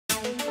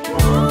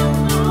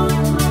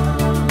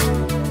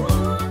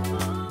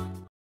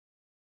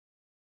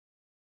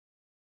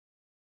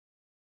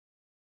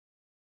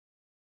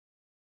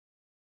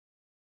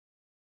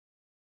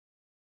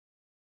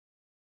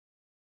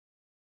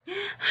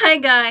Hi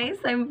guys,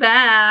 I'm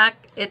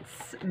back.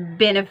 It's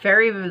been a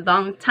very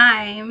long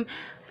time,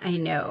 I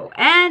know,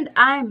 and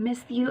I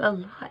missed you a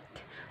lot.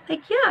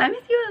 I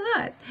missed you a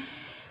lot.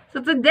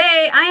 So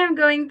today I am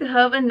going to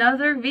have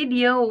another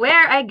video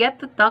where I get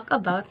to talk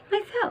about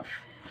myself.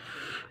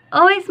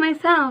 Always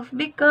myself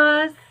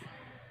because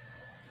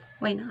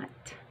why not?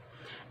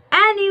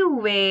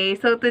 Anyway,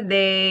 so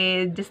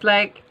today, just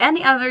like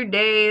any other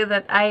day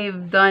that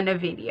I've done a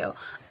video,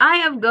 I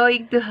am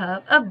going to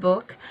have a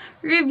book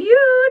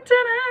review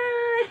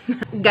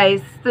tonight.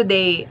 Guys,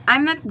 today,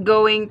 I'm not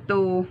going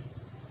to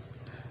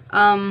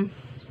um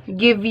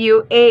give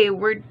you a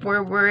word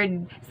for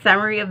word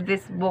summary of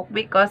this book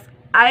because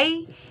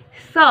I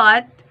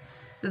thought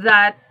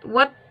that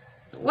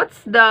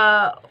what's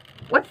the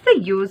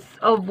use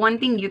of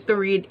wanting you to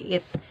read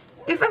it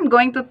if I'm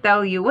going to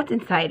tell you what's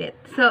inside it.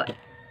 So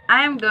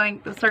I'm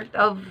going to sort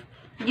of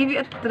give you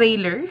a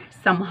trailer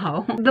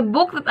somehow. The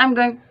book that I'm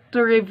going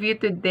to review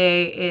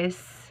today is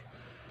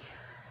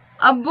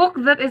a book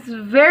that is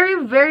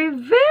very, very,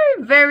 very,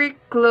 very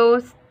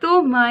close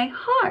to my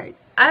heart.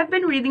 I've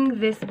been reading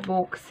this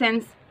book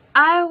since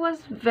I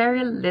was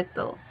very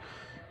little.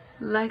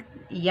 Like,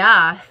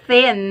 yeah,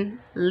 thin,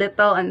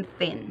 little and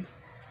thin.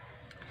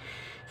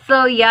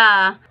 So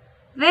yeah,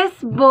 this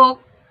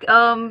book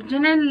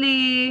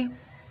generally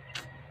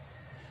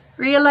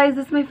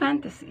realizes my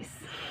fantasies.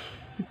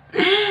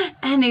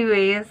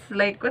 Anyways,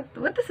 like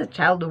what does a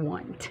child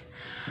want?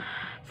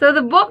 So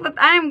the book that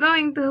I'm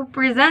going to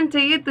present to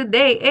you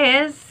today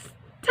is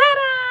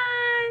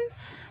ta-da!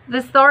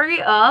 The Story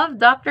of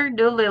Dr.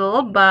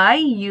 Dolittle by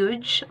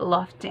Hugh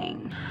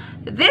Lofting.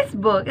 This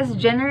book is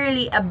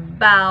generally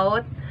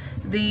about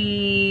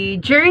the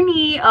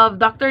journey of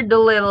Dr.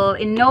 Dolittle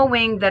in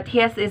knowing that he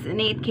has his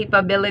innate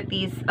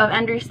capabilities of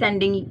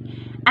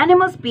understanding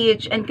animal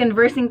speech and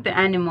conversing to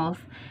animals,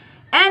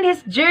 and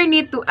his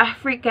journey to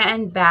Africa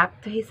and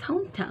back to his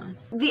hometown.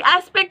 The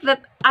aspect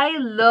that I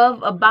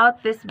love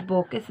about this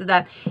book is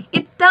that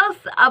it tells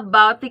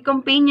about the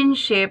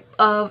companionship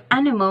of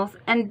animals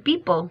and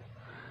people.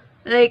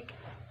 Like,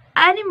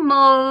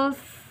 animals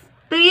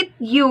treat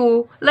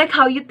you like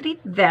how you treat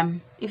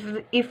them.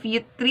 If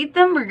you treat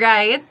them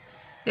right,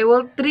 they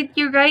will treat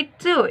you right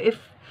too. If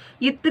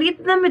you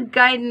treat them with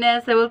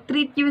kindness, they will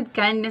treat you with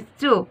kindness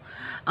too.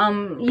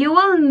 You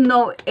will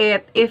know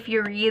it if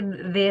you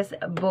read this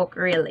book,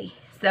 really.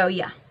 So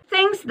yeah,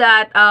 things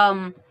that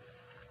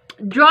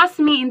draws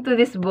me into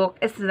this book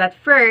is that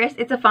first,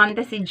 it's a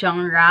fantasy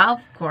genre, of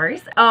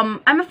course.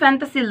 I'm a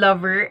fantasy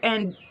lover,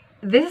 and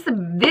this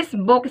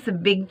book is a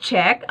big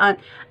check.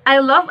 I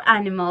love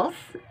animals.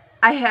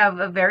 I have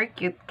a very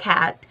cute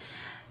cat.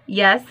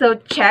 Yes, so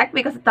check,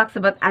 because it talks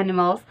about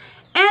animals.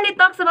 And it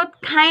talks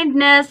about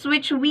kindness,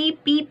 which we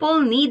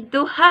people need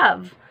to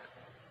have.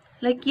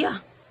 Like, yeah,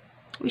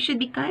 we should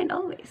be kind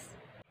always.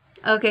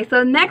 Okay,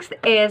 so next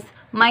is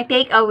my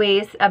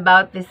takeaways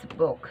about this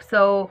book.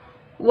 So,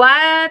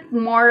 what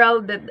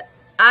moral that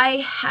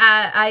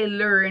I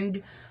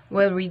learned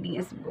while reading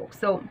this book?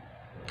 So,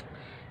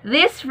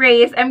 this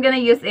phrase, I'm gonna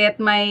use it.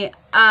 My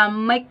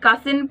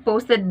cousin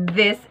posted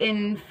this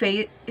in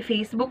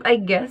Facebook, I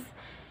guess.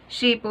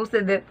 She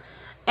posted it,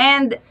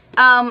 and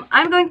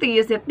I'm going to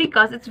use it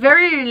because it's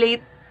very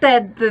related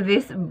to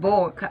this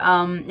book.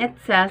 It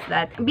says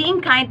that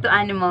being kind to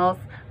animals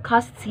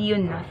costs you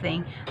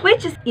nothing,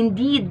 which is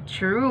indeed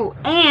true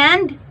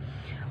and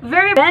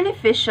very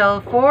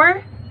beneficial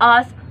for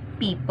us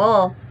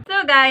people.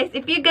 So guys,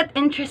 if you get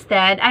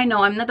interested, I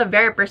know I'm not a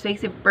very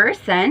persuasive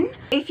person.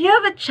 If you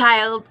have a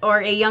child or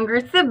a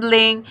younger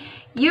sibling,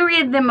 you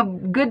read them a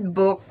good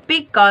book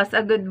because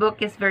a good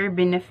book is very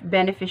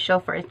beneficial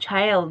for a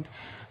child.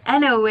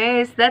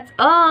 Anyways, that's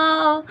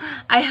all.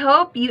 I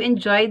hope you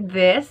enjoyed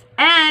this.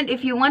 And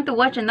if you want to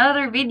watch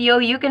another video,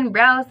 you can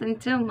browse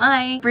into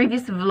my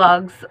previous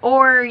vlogs,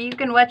 or you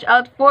can watch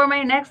out for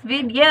my next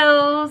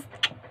videos.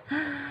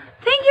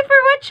 Thank you for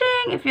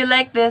watching. If you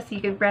like this,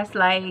 you can press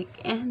like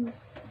and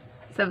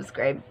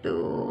subscribe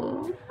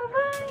too.